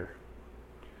out here.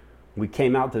 We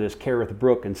came out to this Kerith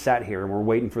Brook and sat here, and we're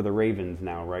waiting for the ravens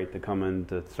now, right, to come in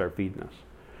to start feeding us.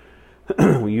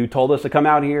 You told us to come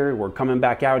out here. We're coming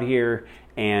back out here,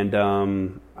 and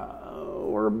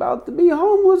we're about to be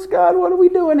homeless. God, what are we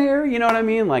doing here? You know what I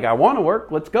mean? Like, I want to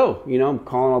work. Let's go. You know, I'm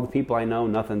calling all the people I know.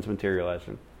 Nothing's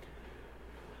materializing.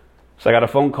 So I got a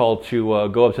phone call to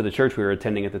go up to the church we were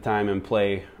attending at the time and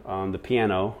play the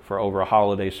piano for over a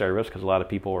holiday service because a lot of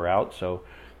people were out. So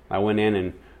I went in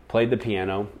and played the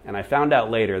piano, and I found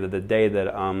out later that the day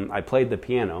that I played the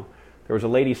piano, there was a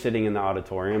lady sitting in the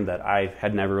auditorium that I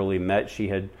had never really met. She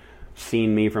had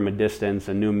seen me from a distance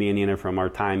and knew me and Nina from our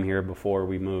time here before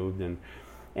we moved,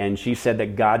 and she said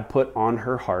that God put on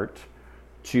her heart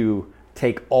to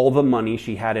take all the money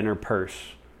she had in her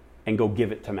purse and go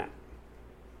give it to Matt.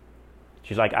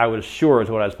 She's like, I was sure it was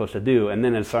what I was supposed to do. And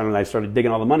then as soon as I started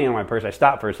digging all the money out of my purse, I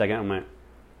stopped for a second and went,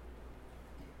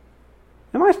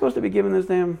 am I supposed to be giving this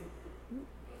to him?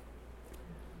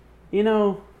 You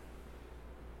know,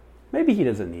 maybe he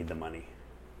doesn't need the money.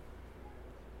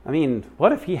 I mean,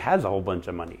 what if he has a whole bunch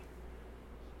of money?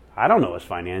 I don't know his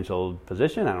financial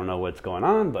position. I don't know what's going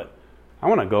on, but I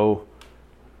want to go.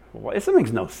 Well, it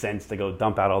makes no sense to go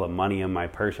dump out all the money in my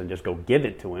purse and just go give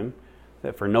it to him.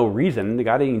 That for no reason. The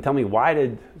guy didn't even tell me why.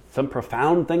 Did some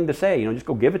profound thing to say, just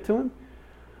go give it to him.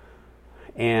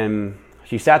 And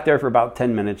she sat there for about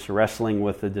 10 minutes wrestling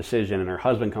with the decision, and her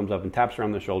husband comes up and taps her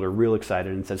on the shoulder real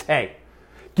excited and says, hey,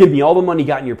 give me all the money you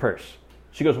got in your purse.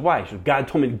 She goes, why? She goes, God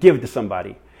told me to give it to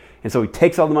somebody. And so he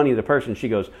takes all the money in the purse, and she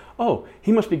goes, oh,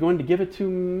 he must be going to give it to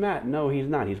Matt. No, he's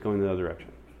not. He's going the other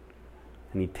direction.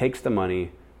 And he takes the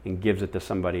money and gives it to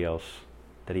somebody else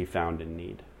that he found in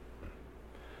need.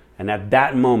 And at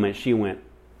that moment, she went,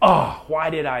 oh, why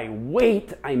did I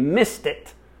wait? I missed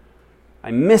it.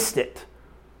 I missed it.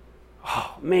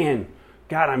 Oh, man,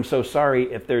 God, I'm so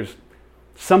sorry. If there's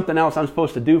something else I'm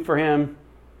supposed to do for him,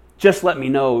 just let me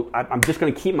know. I'm just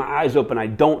going to keep my eyes open. I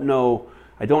don't know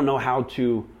how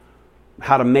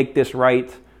to make this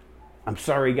right. I'm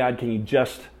sorry, God. Can you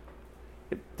just,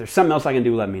 if there's something else I can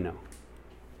do, let me know.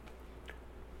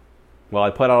 Well, I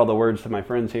put out all the words to my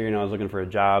friends here. I was looking for a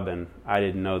job, and I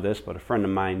didn't know this, but a friend of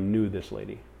mine knew this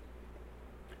lady.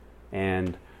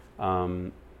 And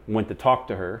went to talk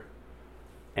to her,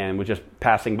 and was just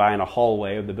passing by in a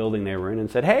hallway of the building they were in,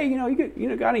 and said, hey,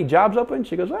 you got any jobs open?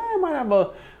 She goes, I might have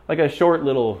a short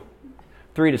little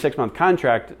 3 to 6 month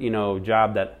contract,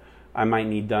 job that I might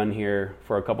need done here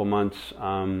for a couple months.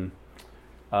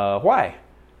 Why?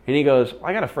 And he goes,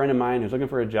 I got a friend of mine who's looking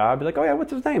for a job. He's like, oh yeah,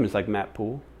 what's his name? It's like Matt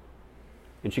Poole.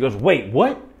 And she goes, wait,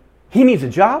 what? He needs a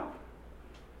job?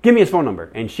 Give me his phone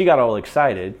number. And she got all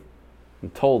excited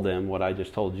and told them what I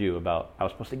just told you about. I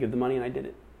was supposed to give the money, and I did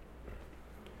it.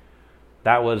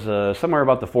 That was somewhere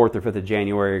about the 4th or 5th of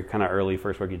January, kind of early,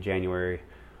 first week of January.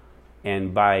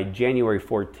 And by January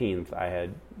 14th, I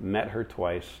had met her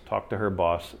twice, talked to her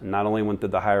boss, and not only went through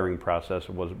the hiring process,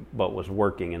 but was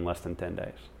working in less than 10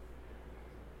 days.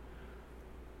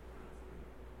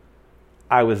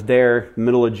 I was there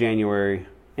middle of January,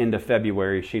 into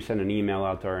February. She sent an email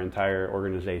out to our entire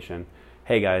organization.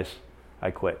 Hey guys,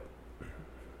 I quit.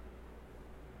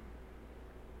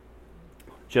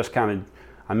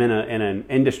 I'm in an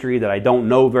industry that I don't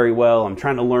know very well. I'm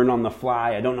trying to learn on the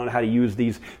fly. I don't know how to use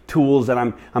these tools that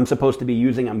I'm supposed to be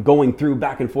using. I'm going through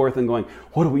back and forth and going,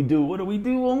 what do we do? What do we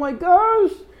do? Oh my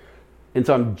gosh. And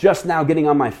so I'm just now getting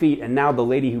on my feet, and now the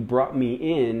lady who brought me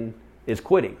in is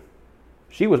quitting.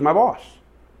 She was my boss.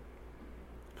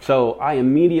 So I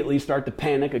immediately start to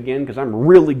panic again because I'm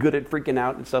really good at freaking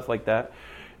out and stuff like that.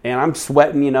 And I'm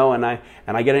sweating, and I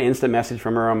get an instant message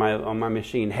from her on my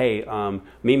machine. Hey,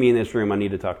 meet me in this room. I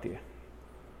need to talk to you.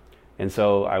 And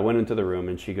so I went into the room,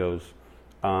 and she goes,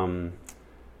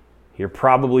 You're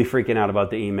probably freaking out about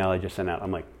the email I just sent out.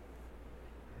 I'm like,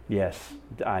 yes,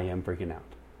 I am freaking out.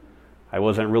 I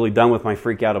wasn't really done with my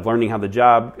freak out of learning how the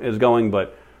job is going,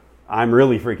 but I'm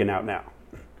really freaking out now.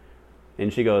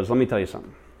 And she goes, let me tell you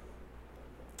something.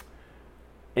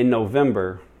 In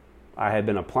November, I had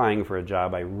been applying for a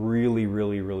job I really,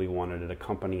 really, really wanted at a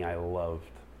company I loved.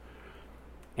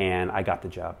 And I got the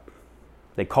job.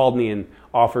 They called me and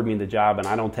offered me the job, and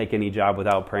I don't take any job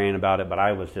without praying about it, but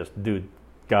I was just, dude,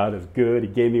 God is good. He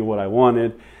gave me what I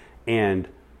wanted. And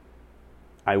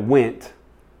I went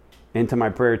into my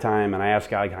prayer time, and I asked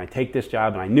God, can I take this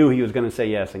job? And I knew he was going to say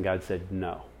yes, and God said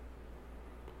no.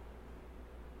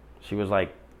 She was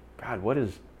like, God, what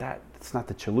is that? It's not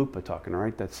the chalupa talking,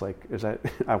 right? That's like, is that,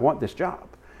 I want this job. I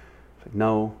was like,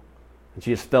 no. And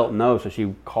she just felt no, so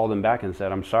she called him back and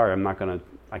said, I'm sorry,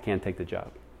 I can't take the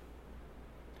job.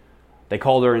 They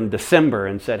called her in December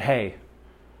and said, hey,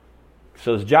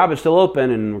 so this job is still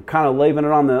open and we're kind of leaving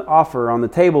it on the offer on the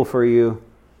table for you.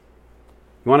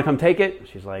 You want to come take it?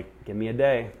 She's like, give me a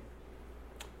day.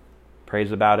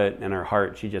 Prays about it in her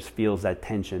heart. She just feels that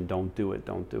tension. Don't do it.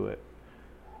 Don't do it.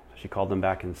 So she called them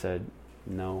back and said,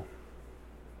 no.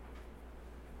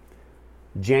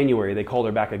 January, they called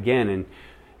her back again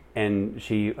and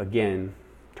she again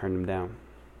turned them down.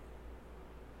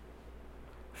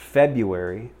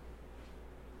 February,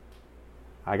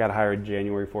 I got hired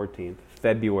January 14th.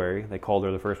 February, they called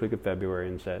her the first week of February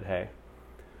and said, hey,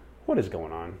 what is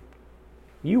going on?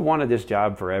 You wanted this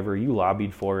job forever. You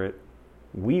lobbied for it.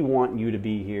 We want you to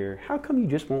be here. How come you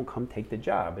just won't come take the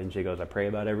job? And she goes, I pray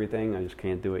about everything. I just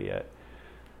can't do it yet.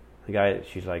 The guy,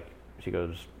 she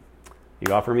goes,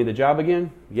 you offer me the job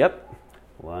again? Yep.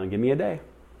 Well, give me a day.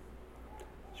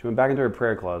 She went back into her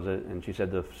prayer closet and she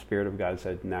said, the Spirit of God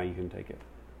said, now you can take it.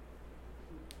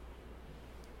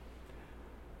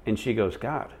 And she goes,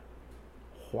 God,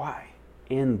 why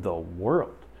in the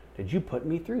world did you put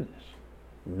me through this?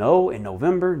 No in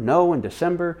November, no in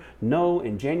December, no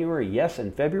in January, yes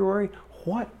in February.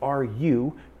 What are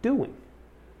you doing?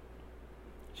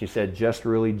 She said, just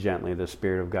really gently, the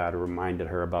Spirit of God reminded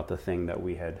her about the thing that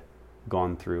we had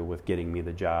gone through with getting me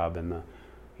the job and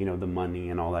the money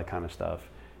and all that kind of stuff.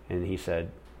 And he said,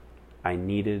 I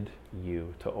needed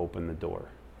you to open the door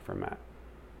for Matt.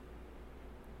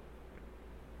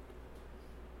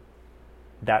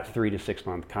 That 3 to 6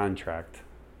 month contract,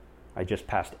 I just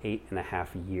passed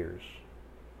 8.5 years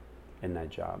in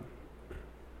that job.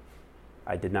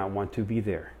 I did not want to be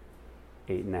there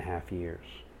 8.5 years.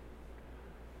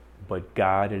 But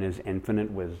God in his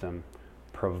infinite wisdom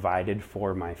provided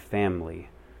for my family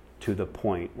to the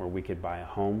point where we could buy a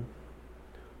home,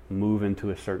 move into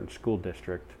a certain school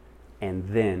district, and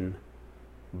then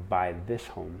buy this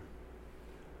home,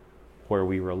 where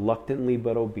we reluctantly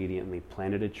but obediently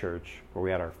planted a church, where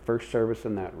we had our first service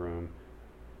in that room,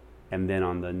 and then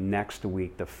on the next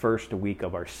week, the first week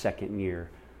of our second year,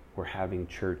 we're having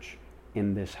church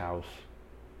in this house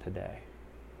today.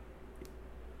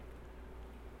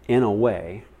 In a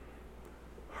way,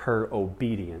 her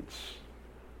obedience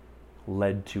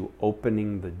led to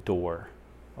opening the door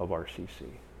of RCC.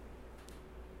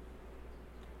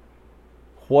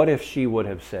 What if she would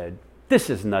have said, this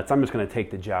is nuts, I'm just going to take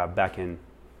the job back in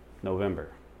November?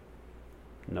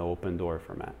 No open door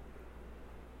for Matt.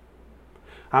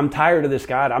 I'm tired of this,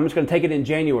 God, I'm just going to take it in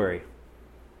January.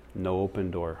 No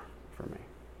open door for me.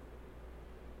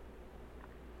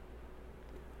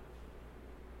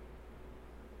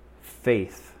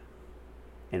 Faith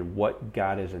in what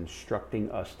God is instructing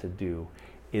us to do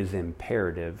is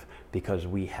imperative because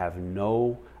we have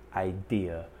no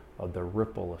idea of the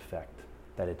ripple effect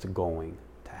that it's going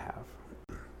to have.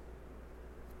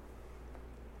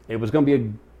 It was going to be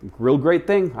a real great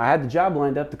thing. I had the job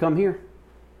lined up to come here.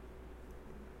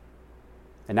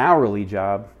 An hourly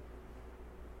job,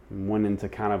 went into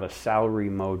kind of a salary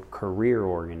mode,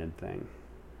 career-oriented thing.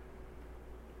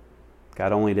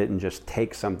 God only didn't just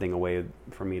take something away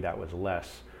from me that was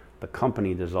less. The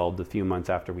company dissolved a few months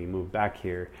after we moved back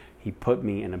here. He put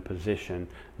me in a position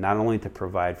not only to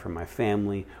provide for my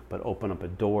family, but open up a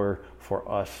door for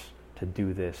us to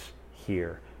do this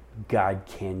here. God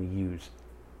can use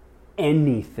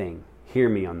anything, hear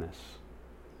me on this,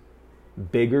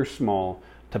 big or small,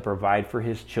 to provide for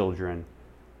his children,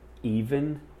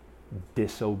 even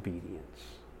disobedience.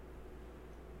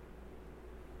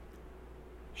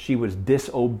 She was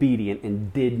disobedient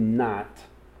and did not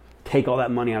take all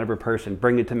that money out of her purse and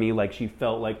bring it to me like she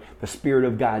felt like the Spirit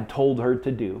of God told her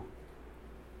to do.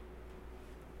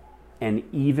 And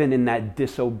even in that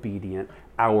disobedient,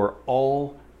 our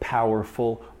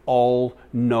all-powerful,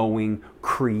 all-knowing,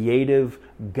 creative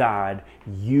God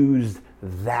used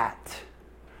that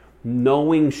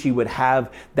knowing she would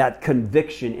have that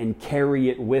conviction and carry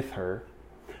it with her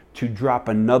to drop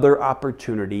another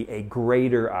opportunity, a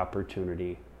greater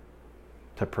opportunity,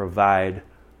 to provide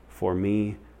for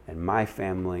me and my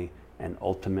family and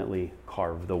ultimately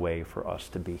carve the way for us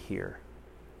to be here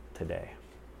today.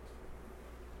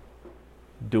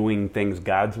 Doing things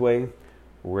God's way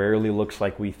rarely looks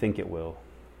like we think it will.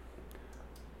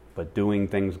 But doing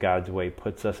things God's way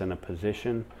puts us in a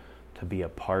position to be a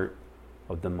part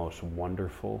of the most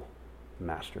wonderful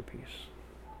masterpiece.